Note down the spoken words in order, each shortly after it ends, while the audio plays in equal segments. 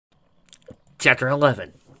Chapter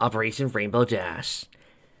 11, Operation Rainbow Dash.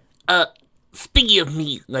 Speaking of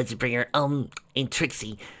me, Legendbringer, and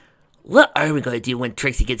Trixie, what are we gonna do when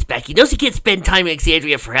Trixie gets back? You know she can't spend time in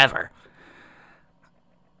Exandria forever.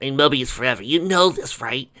 And Mobius forever. You know this,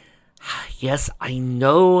 right? Yes, I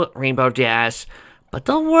know, Rainbow Dash. But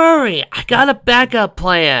don't worry, I got a backup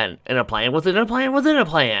plan. And a plan within a plan within a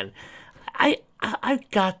plan. I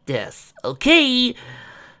got this, okay?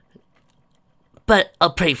 But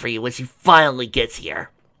I'll pray for you when she finally gets here.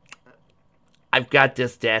 I've got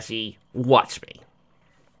this, Dashy. Watch me.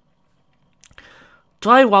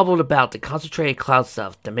 Twilight wobbled about the concentrated cloud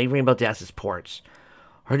stuff that made Rainbow Dash's porch.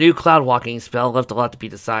 Her new cloud walking spell left a lot to be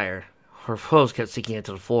desired. Her foes kept sinking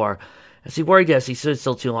into the floor, and she worried that if she stood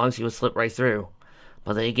still too long, she would slip right through.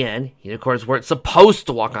 But then again, unicorns weren't supposed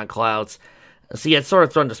to walk on clouds, and she had sort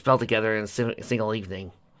of thrown the spell together in a single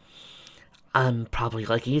evening. I'm probably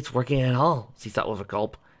lucky it's working at all, she thought with a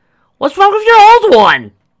gulp. What's wrong with your old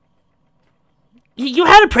one? You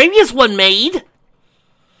had a previous one made.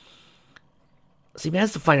 She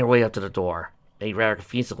managed to find her way up to the door, made rather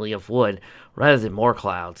confusingly of wood rather than more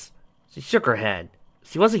clouds. She shook her head.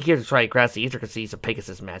 She wasn't here to try to grasp the intricacies of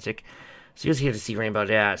Pegasus magic. She was here to see Rainbow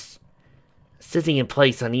Dash. Sitting in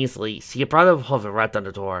place uneasily, she had brought up a hoof and rapped on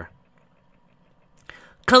the door.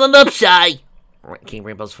 Come on up, Shy! Came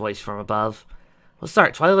Rainbow's voice from above. Well,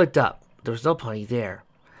 start. Twilight looked up. There was no pony there.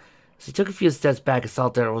 She took a few steps back and saw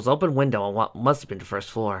that there was an open window on what must have been the first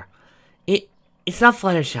floor. It's not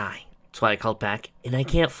Fluttershy, Twilight called back, and I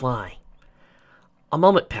can't fly. A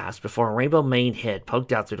moment passed before a rainbow-maned head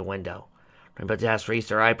poked out through the window. Rainbow Dash raised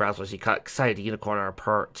her eyebrows when she caught excited the unicorn on her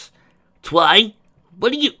perch. Twilight?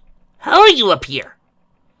 How are you up here?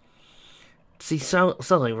 She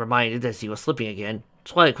suddenly reminded that she was slipping again.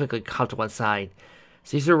 Twilight quickly hopped to one side.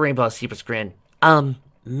 She threw Rainbow a secret grin.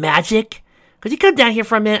 Magic? Could you come down here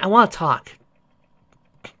for a minute? I want to talk.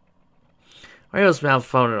 Rainbow's mouth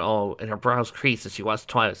foamed and her brows creased as she watched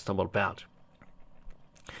Twilight stumble about.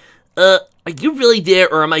 Are you really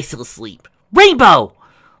there, or am I still asleep? Rainbow!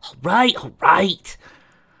 Alright.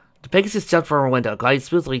 The Pegasus jumped from her window, glided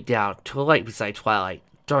smoothly down to a light beside Twilight,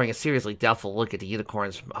 throwing a seriously doubtful look at the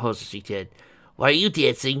unicorn's hose as she did. Why are you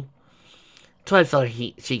dancing? Twilight felt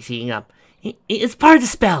her cheeks heating up. It's part of the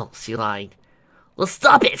spell, she lied. Well,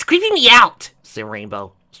 stop it! It's creeping me out! Said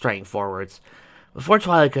Rainbow, striding forwards. Before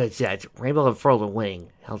Twilight could eject, Rainbow unfurled a wing,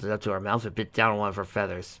 held it up to her mouth, and bit down on one of her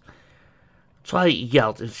feathers. Twilight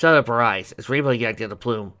yelled and shut up her eyes as Rainbow yanked at the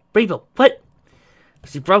plume. Rainbow, what?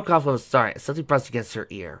 She broke off with a start and suddenly brushed against her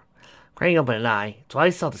ear. Craning open an eye,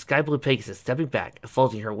 Twilight saw the sky-blue Pegasus stepping back and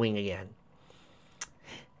folding her wing again.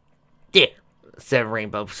 There, said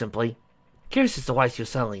Rainbow simply. Curious as to why she was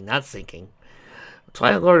suddenly not sinking.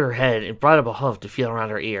 Twilight lowered her head and brought up a hoof to feel around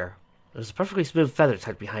her ear. There was a perfectly smooth feather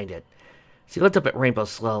tucked behind it. She looked up at Rainbow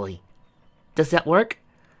slowly. Does that work?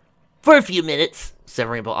 For a few minutes, said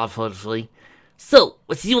Rainbow offhandedly. So,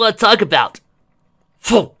 what do you want to talk about?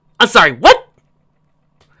 Phew! I'm sorry, what?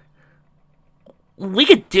 We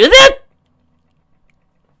could do that?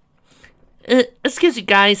 Excuse me,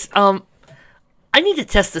 guys. I need to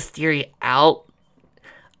test this theory out.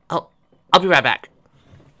 I'll be right back.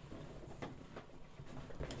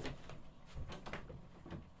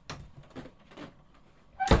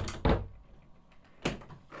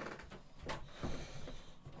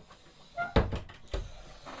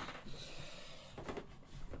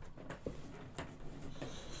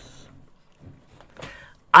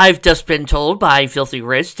 I've just been told by Filthy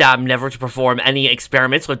Rich that I'm never to perform any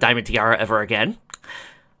experiments with Diamond Tiara ever again.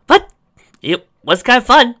 But it was kind of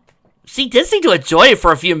fun. She did seem to enjoy it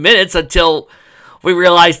for a few minutes until we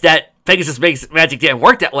realized that Pegasus magic didn't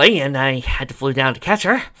work that way, and I had to flew down to catch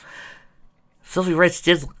her. Filthy Rich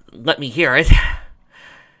did let me hear it.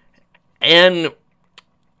 And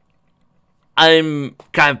I'm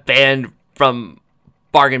kind of banned from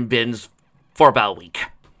bargain bins for about a week.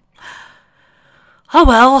 Oh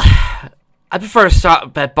well, I prefer to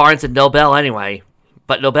stop at Barnes and Noble anyway.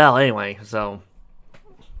 So.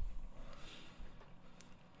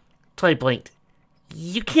 Twilight blinked.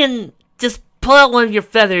 You can just pull out one of your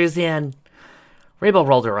feathers and... Rainbow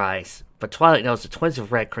rolled her eyes, but Twilight noticed the twins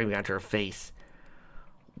of red creaming onto her face.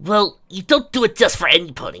 Well, you don't do it just for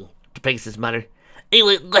any pony, the Pegasus muttered.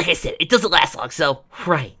 Anyway, like I said, it doesn't last long, so...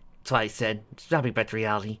 Right, Twilight said, snapping back to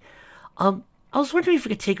reality. I was wondering if we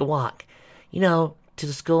could take a walk. You know, to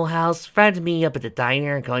the schoolhouse, rather than meeting up at the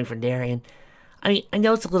diner and going from there, and... I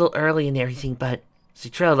know it's a little early and everything, but... She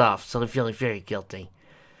trailed off, suddenly feeling very guilty.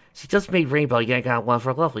 She just made Rainbow yank out one of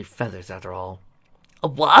her lovely feathers, after all. A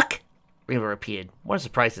walk? Rainbow repeated, more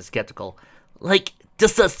surprised than skeptical. Like,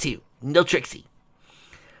 just us two, no Trixie.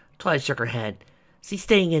 Twilight shook her head. She's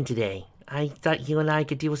staying in today. I thought you and I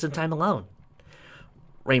could deal with some time alone.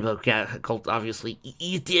 Rainbow gulped obviously.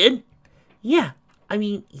 You did? Yeah. I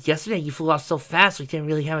mean, yesterday you flew off so fast we didn't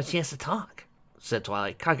really have a chance to talk, said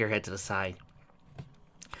Twilight, cocking her head to the side.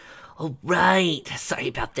 Oh, right. Sorry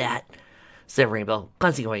about that, said Rainbow,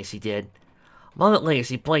 glancing away as she did. A moment later,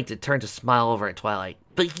 she blinked and turned to smile over at Twilight.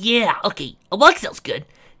 But yeah, okay. A walk sounds good.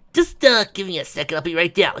 Just, give me a second. I'll be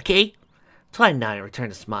right down, okay? Twilight nodded and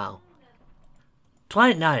returned to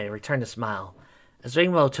smile. As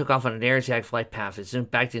Rainbow took off on an air-zag flight path and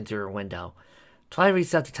zoomed back into her window, Twilight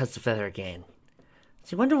reached out to touch the feather again.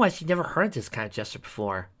 She wondered why she'd never heard this kind of gesture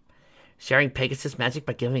before. Sharing Pegasus magic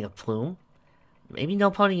by giving a plume? Maybe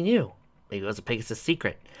no pony knew. Maybe it was a Pegasus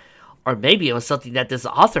secret. Or maybe it was something that this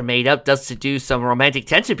author made up just to do some romantic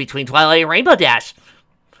tension between Twilight and Rainbow Dash.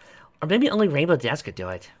 Or maybe only Rainbow Dash could do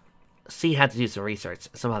it. She had to do some research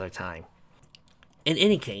some other time. In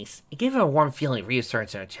any case, it gave her a warm feeling of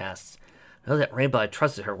reassurance in her chest. Know that Rainbow had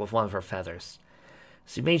trusted her with one of her feathers.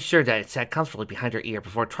 She made sure that it sat comfortably behind her ear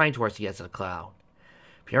before trying towards the edge of the cloud.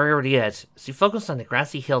 Peering over the edge, she focused on the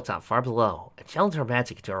grassy hilltop far below and channeled her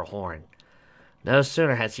magic into her horn. No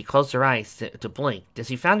sooner had she closed her eyes to blink than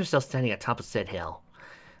she found herself standing atop a said hill.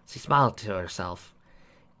 She smiled to herself.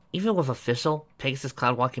 Even with official Pegasus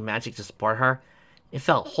cloud-walking magic to support her, it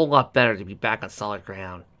felt a whole lot better to be back on solid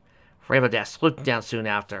ground. Rainbow Dash swooped down soon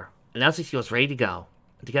after, announcing she was ready to go.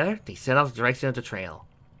 And together, they set off in the direction of the trail.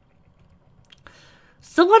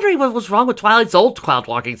 Still wondering what was wrong with Twilight's old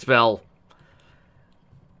cloud-walking spell.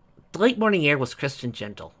 The late morning air was crisp and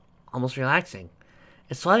gentle, almost relaxing,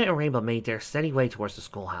 as Twilight and Rainbow made their steady way towards the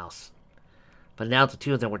schoolhouse. But now the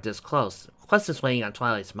two of them were this close, questions weighing on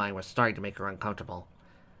Twilight's mind were starting to make her uncomfortable.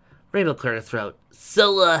 Rainbow cleared her throat.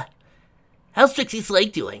 So, how's Trixie's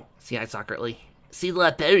leg doing? She asked awkwardly. Seemed a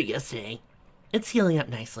lot better yesterday. It's healing up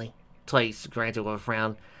nicely, Twilight granted with a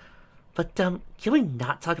frown. But, can we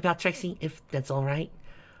not talk about Trixie, if that's alright?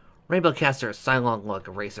 Rainbow cast her a sidelong look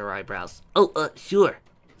and raised her eyebrows. Oh, sure.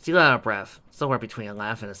 She let out a breath, somewhere between a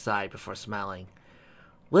laugh and a sigh, before smiling.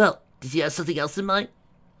 Well, did you have something else in mind?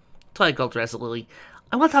 Twilight gulped resolutely.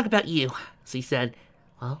 I want to talk about you, she said.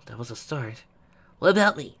 Well, that was a start. What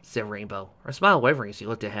about me? Said Rainbow, her smile wavering as she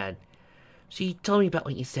looked ahead. She told me about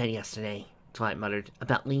what you said yesterday, Twilight muttered.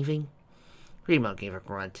 About leaving? Rainbow gave a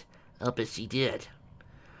grunt. I'll bet she did.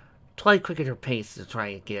 Twilight quickened her pace to try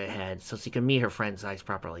and get ahead so she could meet her friend's eyes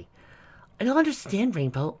properly. I don't understand,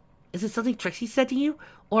 Rainbow. Is it something Trixie said to you?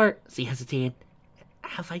 Or, she hesitated,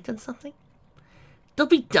 have I done something? Don't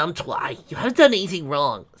be dumb, Twi. You haven't done anything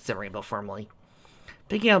wrong, said Rainbow firmly.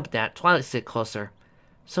 Picking up that, Twilight stood closer.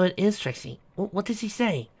 So it is Trixie. What did she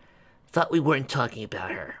say? Thought we weren't talking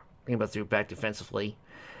about her, Rainbow threw back defensively.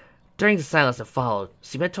 During the silence that followed,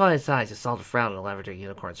 she met Twilight's eyes and saw the frown on the lavender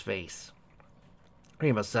unicorn's face.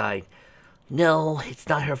 Rainbow sighed. No, it's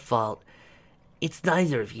not her fault. It's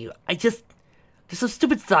neither of you. There's some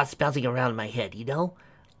stupid thoughts bouncing around in my head, you know?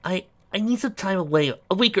 I need some time away,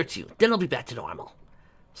 a week or two, then I'll be back to normal.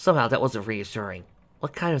 Somehow that wasn't reassuring.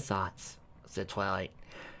 What kind of thoughts? Said Twilight.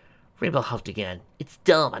 Rainbow huffed again. It's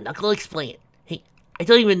dumb, I'm not gonna explain it. Hey, I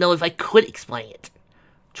don't even know if I could explain it.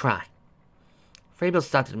 Try. Rainbow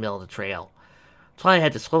stopped in the middle of the trail. Twilight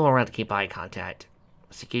had to swivel around to keep eye contact.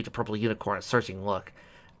 She gave the purple unicorn a searching look,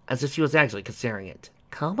 as if she was actually considering it.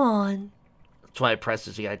 Come on. Twilight pressed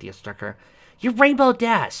as the idea struck her. You're Rainbow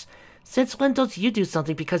Dash. Since when don't you do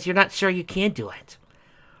something because you're not sure you can do it?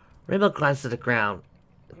 Rainbow glanced at the ground,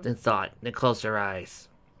 then thought, then closed her eyes.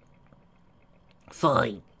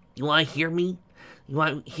 Fine. You want to hear me? You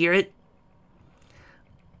want to hear it?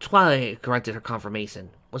 Twilight corrected her confirmation,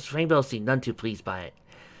 which Rainbow seemed none too pleased by it.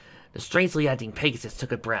 The strangely acting Pegasus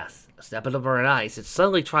took a breath, snapping over her eyes, and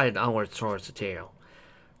suddenly trotted onwards towards the tail.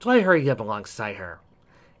 Twilight hurried up alongside her.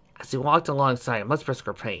 As they walked alongside a much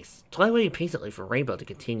brisker pace, Twilight waited patiently for Rainbow to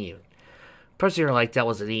continue. Pressing her like that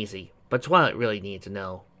wasn't easy, but Twilight really needed to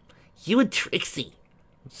know. You and Trixie,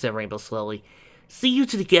 said Rainbow slowly. See you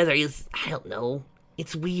two together is, I don't know,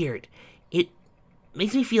 it's weird. It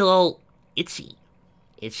makes me feel all itchy.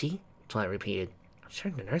 Itchy? Twilight repeated. I'm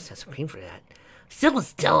sure the nurse has some cream for that. Still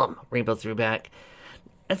was dumb, Rainbow threw back.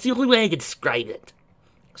 That's the only way I can describe it.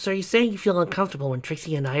 So are you saying you feel uncomfortable when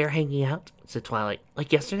Trixie and I are hanging out? Said Twilight.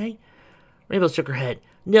 Like yesterday? Rainbow shook her head.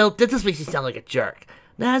 No, that just makes you sound like a jerk.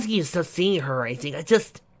 Not asking you to stop seeing her or anything,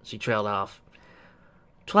 She trailed off.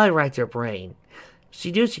 Twilight racked her brain.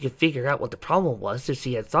 She knew she could figure out what the problem was if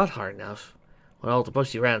she had thought hard enough. With all the books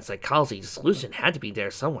she read in psychology, the solution had to be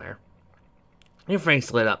there somewhere. Her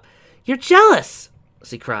face lit up. You're jealous!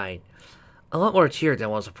 She cried. A lot more cheered than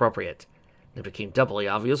was appropriate. It became doubly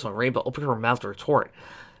obvious when Rainbow opened her mouth to retort.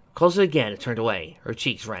 Closed it again and turned away, her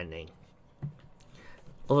cheeks reddening.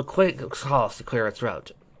 With a quick cough to clear her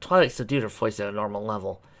throat, Twilight subdued her voice at a normal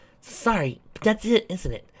level. Sorry, but that's it,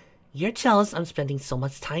 isn't it? You're jealous I'm spending so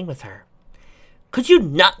much time with her. Could you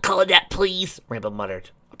not call it that, please? Rainbow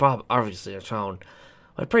muttered, obviously her tone,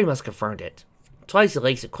 but pretty much confirmed it. Twilight's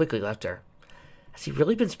elation quickly left her. Has he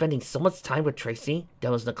really been spending so much time with Trixie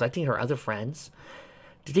that was neglecting her other friends?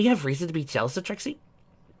 Did he have reason to be jealous of Trixie?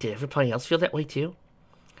 Did everybody else feel that way too?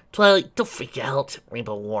 Twilight, don't freak out,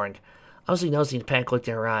 Rainbow warned, obviously noticing the panic look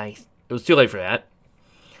in her eyes. It was too late for that.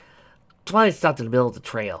 Twilight stopped in the middle of the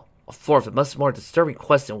trail, a fourth and much more disturbing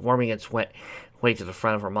question warming its way to the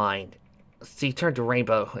front of her mind. She turned to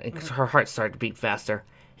Rainbow, and her heart started to beat faster.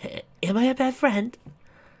 Am I a bad friend?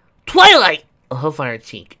 Twilight! A hoof on her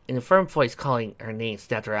cheek, and a firm voice calling her name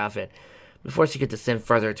snapped her outfit before she could descend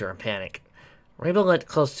further into her panic. Rainbow leant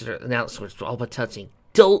close to the announcement, all but touching.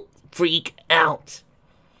 Don't freak out!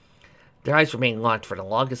 Their eyes remained locked for the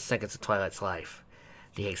longest seconds of Twilight's life.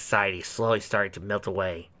 The anxiety slowly started to melt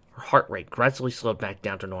away. Her heart rate gradually slowed back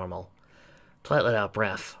down to normal. Twilight let out a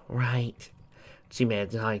breath. Right. She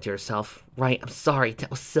managed nodding to herself. Right, I'm sorry,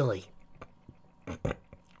 that was silly.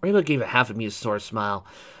 Rainbow gave a half-amused sort of smile.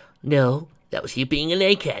 No, that was you being an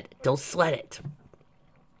egghead. Don't sweat it.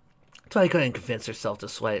 Twilight couldn't convince herself to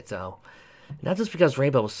sweat it, though. Not just because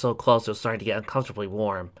Rainbow was so close it was starting to get uncomfortably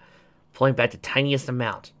warm, pulling back the tiniest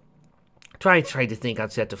amount. Twilight tried to think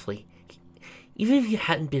objectively. Even if you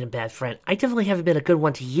hadn't been a bad friend, I definitely haven't been a good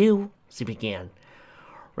one to you, she began.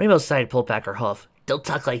 Rainbow sighed and pulled back her hoof. Don't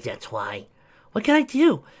talk like that, Twi. What can I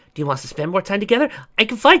do? Do you want us to spend more time together? I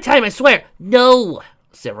can find time, I swear. No,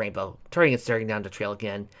 said Rainbow, turning and staring down the trail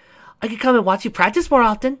again. I could come and watch you practice more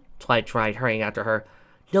often, Twilight tried, hurrying after her.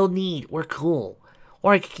 No need, we're cool.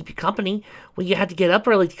 Or I could keep you company when you had to get up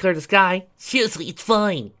early to clear the sky. Seriously, it's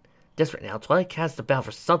fine. Desperate now, Twilight cast about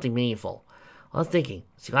for something meaningful. I was thinking,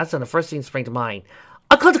 she glanced on the first thing that sprang to mind.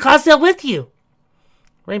 I'll come to Clydesdale with you!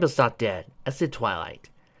 Rainbow stopped dead, as did Twilight.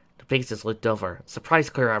 The Pegasus looked over, surprise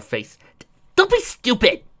clear on her face. Don't be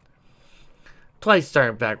stupid! Twilight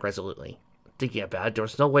started back resolutely. Thinking about it, there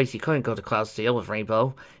was no way she couldn't go to Clydesdale with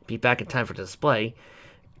Rainbow and be back in time for the display.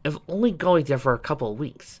 If only going there for a couple of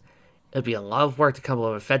weeks. It would be a lot of work to come up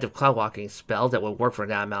with an effective cloud walking spell that would work for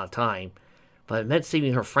that amount of time. But it meant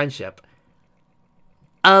saving her friendship.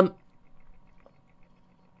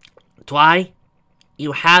 Twi,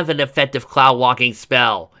 you have an effective cloud walking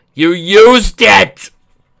spell. You used it!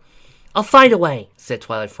 I'll find a way, said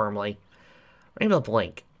Twilight firmly. Rainbow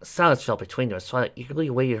blinked. Silence fell between them as Twilight eagerly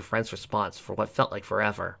awaited her friend's response for what felt like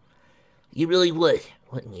forever. You really would,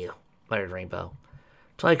 wouldn't you? Muttered Rainbow.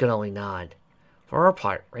 Twilight could only nod. For her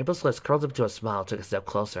part, Rainbow's lips curled up to a smile and took a step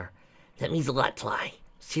closer. That means a lot, Twi.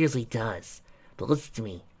 Seriously does. But listen to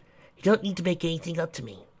me. You don't need to make anything up to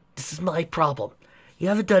me. This is my problem. You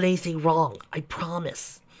haven't done anything wrong. I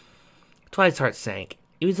promise. Twilight's heart sank,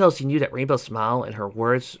 even though she knew that Rainbow's smile and her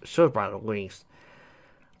words should have brought her wings.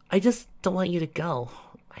 I just don't want you to go.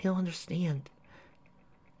 I don't understand,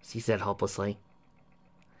 she said hopelessly.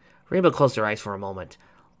 Rainbow closed her eyes for a moment.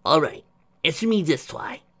 All right, answer me this,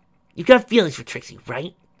 Twi. You got feelings for Trixie,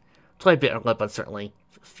 right? Twilight bit her lip uncertainly.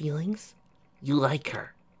 Feelings? You like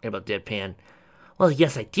her, Rainbow deadpan. Well,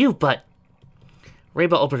 yes, I do, but...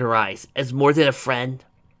 Rainbow opened her eyes. As more than a friend?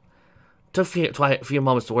 It took Twilight a few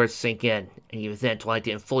moments the words to sink in, and even then Twilight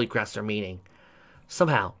didn't fully grasp their meaning.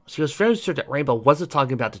 Somehow, she was very sure that Rainbow wasn't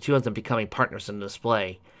talking about the two of them becoming partners in the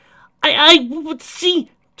display. I would see...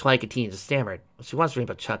 Twilight continued to stammer. She watched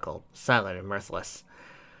Rainbow chuckle, silent and mirthless.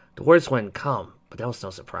 The words wouldn't come, but that was no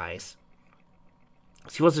surprise.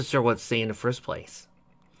 She wasn't sure what to say in the first place.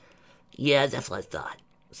 Yeah, that's what I thought,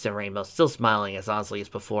 said Rainbow, still smiling as honestly as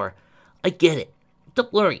before. I get it.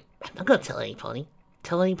 Don't worry. I'm not going to tell anybody.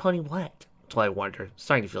 Tell anybody what? Twilight wondered,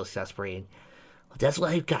 starting to feel exasperated. Well, that's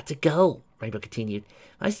why I've got to go, Rainbow continued.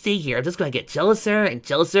 If I stay here, I'm just going to get jealouser and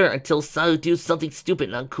jealouser until Saru does something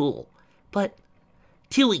stupid and uncool. But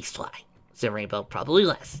 2 weeks, Twi, said Rainbow, probably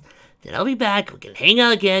less. Then I'll be back, we can hang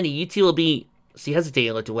out again, and you two will be... She hesitated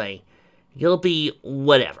and looked away. You'll be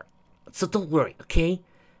whatever. So don't worry, okay?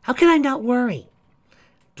 How can I not worry?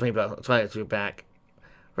 Twilight threw back.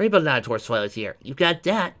 Rainbow nodded towards Twilight's ear. You got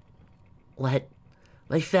that? What?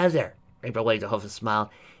 My feather. Rainbow waved a hoof and smiled.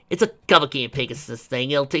 It's a complicated Pegasus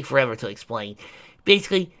thing. It'll take forever to explain.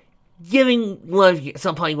 Basically, giving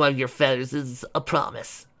somebody one of your feathers is a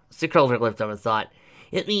promise. She curled her lip up and thought.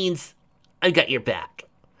 It means I've got your back.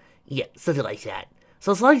 Yeah, something like that.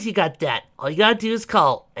 So as long as you got that, all you gotta do is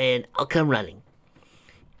call, and I'll come running.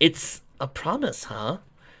 It's a promise, huh?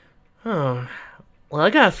 Well, I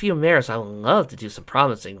got a few mares I would love to do some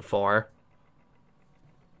promising for.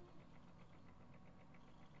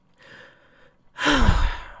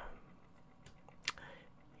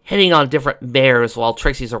 Hitting on different mares while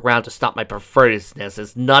Trixie's around to stop my pervertedness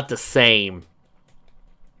is not the same.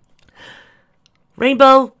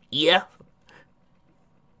 Rainbow? Yeah?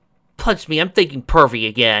 Punch me, I'm thinking pervy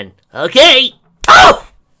again. Okay!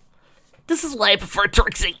 Oh! This is why I prefer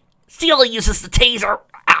Trixie. She only uses the taser.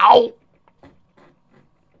 Ow!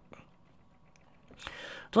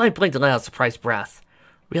 Twilight blinked and let out a surprised breath.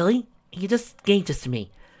 Really? You just gave this to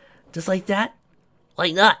me. Just like that?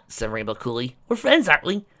 Why not? Said Rainbow coolly. We're friends, aren't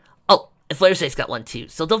we? Oh, and Flaresa's got one too,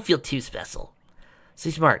 so don't feel too special.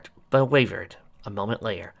 She smirked, but wavered a moment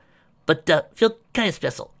later. But feel kind of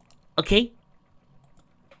special, okay?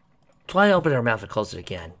 Twilight opened her mouth and closed it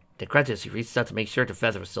again. Then grunted as she reached out to make sure the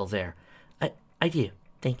feather was still there. I do.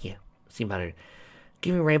 Thank you, she muttered,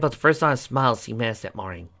 giving Rainbow the first honest smile she managed that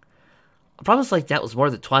morning. A promise like that was more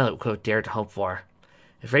than Twilight could have dared to hope for.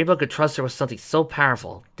 If Rainbow could trust her with something so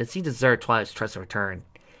powerful, then she deserved Twilight's trust in return.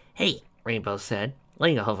 Hey, Rainbow said,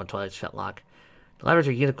 laying a hoof on Twilight's fetlock. The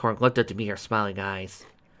lavender unicorn looked up to meet her smiling eyes.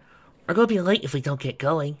 We're going to be late if we don't get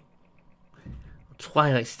going.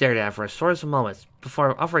 Twilight stared at her for a short of moments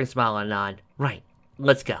before offering a smile and a nod. Right,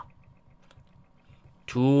 let's go.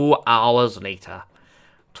 2 hours later,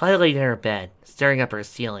 Twilight lay in her bed, staring up at her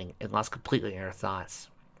ceiling, and lost completely in her thoughts.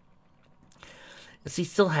 If she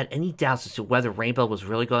still had any doubts as to whether Rainbow was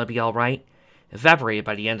really going to be alright, evaporated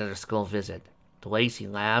by the end of their school visit. The way she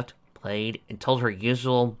laughed, played, and told her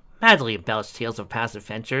usual, madly embellished tales of past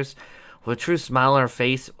adventures, with a true smile on her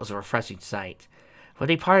face, was a refreshing sight. When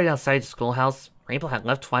they parted outside the schoolhouse, Rainbow had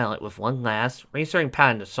left Twilight with one last, reassuring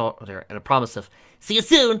pat on the shoulder and a promise of, see you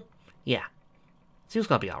soon! Yeah, she was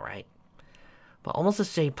going to be alright. But almost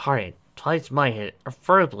as they parted, Twilight's mind had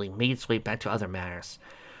avertedly made its way back to other matters.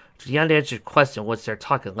 To the unanswered question which their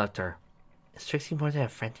talk had left her. Is Trixie more than a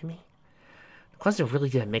friend to me? The question really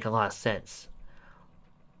didn't make a lot of sense.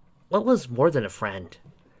 What was more than a friend?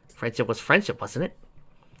 Friendship was friendship, wasn't it?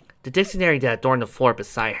 The dictionary that adorned the floor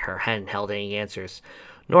beside her hadn't held any answers,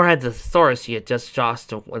 nor had the thesaurus she had just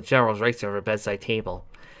jostled when General was racing over her bedside table.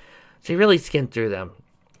 She really skimmed through them,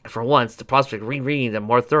 and for once, the prospect of rereading them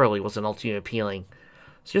more thoroughly wasn't all too appealing.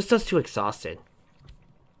 She was just too exhausted.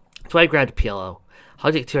 Twilight grabbed a pillow,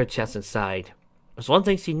 hugged it to her chest and sighed. There's one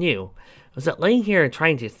thing she knew, was that laying here and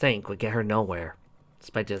trying to think would get her nowhere.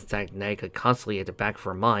 Despite the fact nag constantly at the back of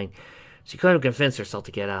her mind, she couldn't convince herself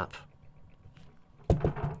to get up.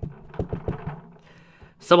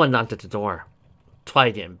 Someone knocked at the door.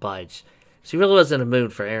 Twilight didn't budge. She really wasn't in the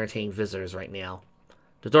mood for entertaining visitors right now.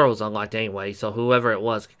 The door was unlocked anyway, so whoever it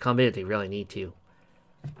was could come in if they really need to.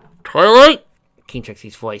 Twilight? Came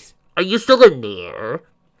Trixie's voice. Are you still in there?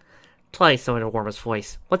 Twilight summoned her warmest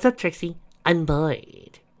voice. What's up, Trixie? I'm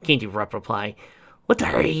bored, came the abrupt reply. What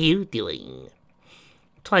are you doing?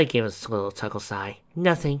 Twilight gave a little chuckle sigh.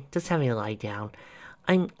 Nothing, just having a lie down.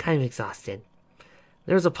 I'm kind of exhausted.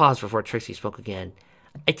 There was a pause before Trixie spoke again.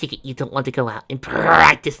 I take it you don't want to go out and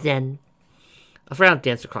practice then? A frown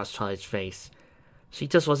danced across Twilight's face. She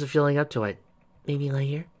just wasn't feeling up to it. Maybe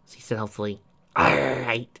later, she said helpfully.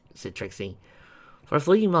 Alright, said Trixie. For a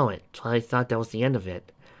fleeting moment, Twilight thought that was the end of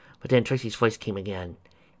it. But then Trixie's voice came again.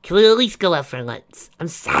 Can we at least go out for lunch? I'm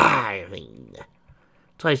starving.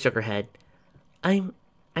 Twilight shook her head. I'm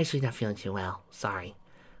actually not feeling too well. Sorry.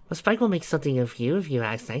 But Spike will make something of you if you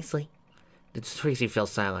ask nicely. Trixie fell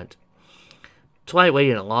silent. Twilight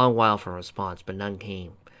waited a long while for a response, but none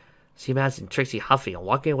came. She imagined Trixie huffing and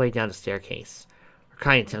walking away down the staircase. Her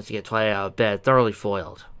kind attempts to get Twilight out of bed thoroughly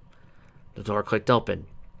foiled. The door clicked open.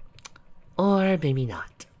 Or maybe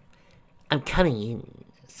not. I'm coming in,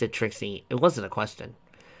 said Trixie. It wasn't a question.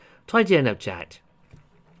 Twilight didn't object.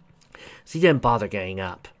 She didn't bother getting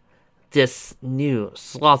up. This new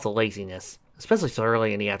slothful laziness, especially so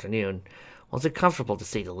early in the afternoon, wasn't comfortable to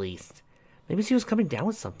say the least. Maybe she was coming down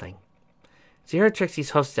with something. She heard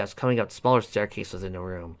Trixie's hoof steps coming up the smaller staircase within the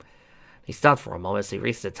room. They stopped for a moment as they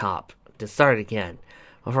reached the top, then started again,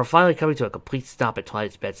 before finally coming to a complete stop at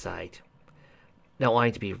Twilight's bedside. Not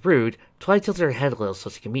wanting to be rude, Twilight tilted her head a little so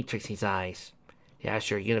she could meet Trixie's eyes. The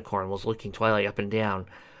Azure Unicorn was looking Twilight up and down,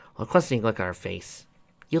 with a questioning look on her face.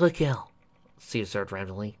 You look ill, she observed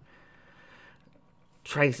randomly.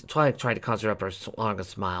 Twilight tried to conjure up her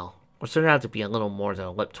longest smile, which turned out to be a little more than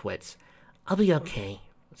a lip twitch. I'll be okay,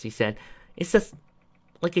 she said. It's just,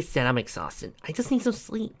 like I said, I'm exhausted. I just need some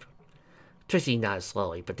sleep. Trixie nodded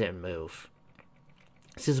slowly, but didn't move.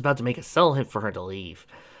 She was about to make a subtle hint for her to leave,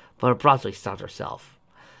 but abruptly stopped herself.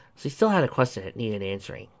 She still had a question that needed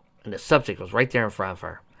answering, and the subject was right there in front of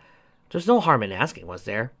her. There's no harm in asking, was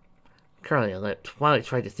there? Curling her lip, Twilight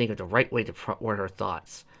tried to think of the right way to word her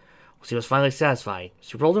thoughts. When she was finally satisfied,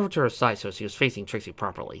 she rolled over to her side so she was facing Trixie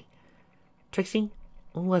properly. Trixie,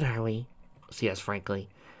 What are we? She asked frankly.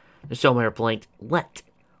 The showmare blinked. What?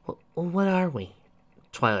 What are we?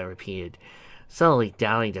 Twilight repeated, subtly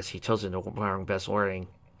doubting that she'd chosen the wrong best wording.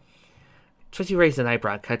 Trixie raised an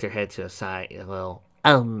eyebrow and cut her head to the side a little.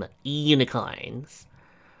 Unicorns.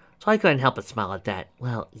 Twilight couldn't help but smile at that.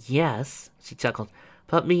 Well, yes, she chuckled.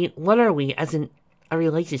 But what are we as in a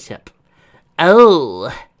relationship?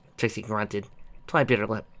 Oh, Trixie grunted. Twilight bit her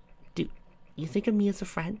lip. Do you think of me as a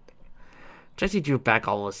friend? Trixie drew back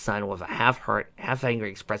all of a sudden with a half-hurt,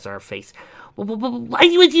 half-angry expression on her face. Why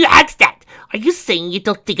would you ask that? Are you saying you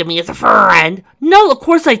don't think of me as a friend? No, of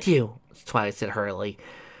course I do, Twilight said hurriedly,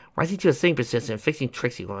 rising to a sitting position and fixing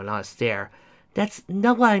Trixie with an honest stare. That's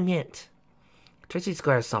not what I meant. Trixie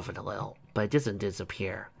squared softened a little, but it didn't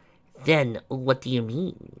disappear. Then, what do you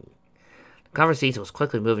mean? The conversation was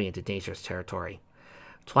quickly moving into dangerous territory.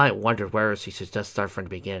 Twilight wondered where she should just start from the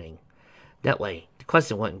beginning. That way, the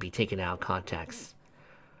question wouldn't be taken out of context.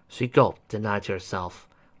 She gulped and nodded to herself.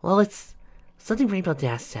 Well, it's something Rainbow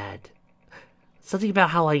Dash said. Something about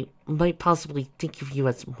how I might possibly think of you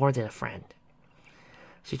as more than a friend.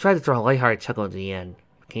 She tried to throw a lighthearted chuckle into the end,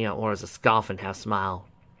 came out more as a scoff and half-smile.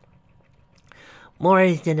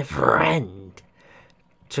 More than a friend,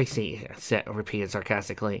 Trixie repeated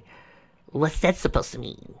sarcastically. What's that supposed to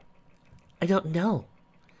mean? I don't know,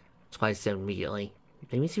 Twilight said immediately.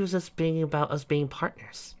 Maybe she was just being about us being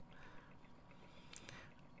partners.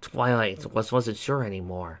 Twilight wasn't sure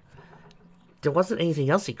anymore. There wasn't anything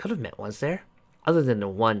else he could have meant, was there? Other than the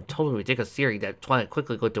one totally ridiculous theory that Twilight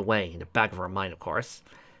quickly looked away, in the back of her mind, of course.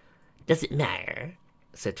 Doesn't matter,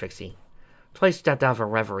 said Trixie. Twilight stepped out of her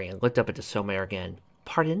reverie and looked up at the showmare again.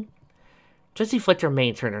 Pardon? Trixie flicked her mane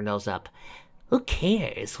and turned her nose up. Who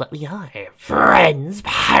cares what we are? Friends,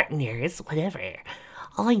 partners, whatever.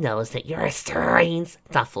 All I know is that you're a strange,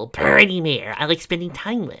 thoughtful, pretty mare I like spending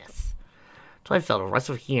time with. Twilight felt a rush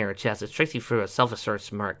of heat in her chest as Trixie threw a self-assured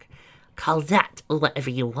smirk. Call that whatever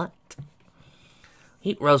you want.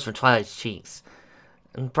 Heat rose from Twilight's cheeks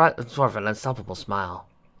and brought sort of an unstoppable smile.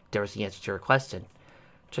 There was the answer to her question.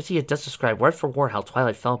 Trixie had just described word for word how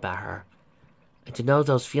Twilight felt about her. And to know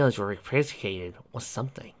those feelings were reciprocated was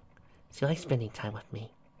something. She likes spending time with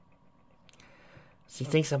me. She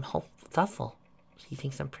thinks I'm thoughtful. She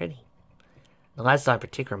thinks I'm pretty. The last thought in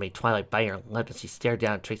particular made Twilight bite her lip as she stared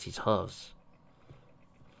down at Trixie's hooves.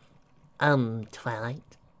 Twilight?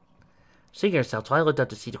 Shaking herself, Twilight looked up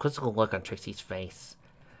to see the quizzical look on Trixie's face.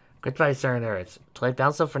 Gripped by a certain urge, Twilight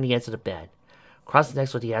bounced up from the edge of the bed, crossed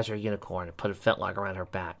next with the azure unicorn, and put a fetlock around her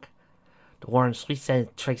back. The warm,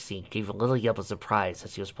 sweet-scented Trixie gave a little yelp of surprise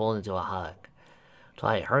as she was pulled into a hug.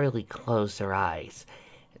 Twilight hurriedly closed her eyes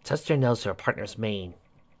and touched her nose to her partner's mane,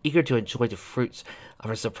 eager to enjoy the fruits of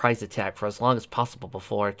her surprise attack for as long as possible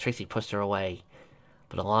before Trixie pushed her away.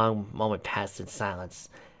 But a long moment passed in silence.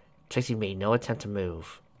 Trixie made no attempt to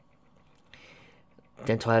move.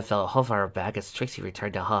 Then Twilight felt a hoof on her back as Trixie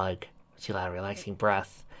returned the hug. She let a relaxing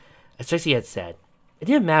breath. As Trixie had said, it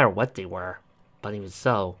didn't matter what they were, but even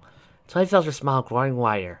so, Twilight felt her smile growing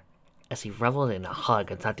wider as he reveled in a hug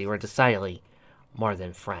and thought they were decidedly more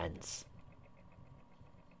than friends.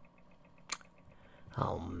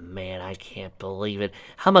 Oh man, I can't believe it.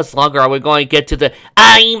 How much longer are we going to get to the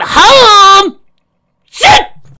I'm home? Shit!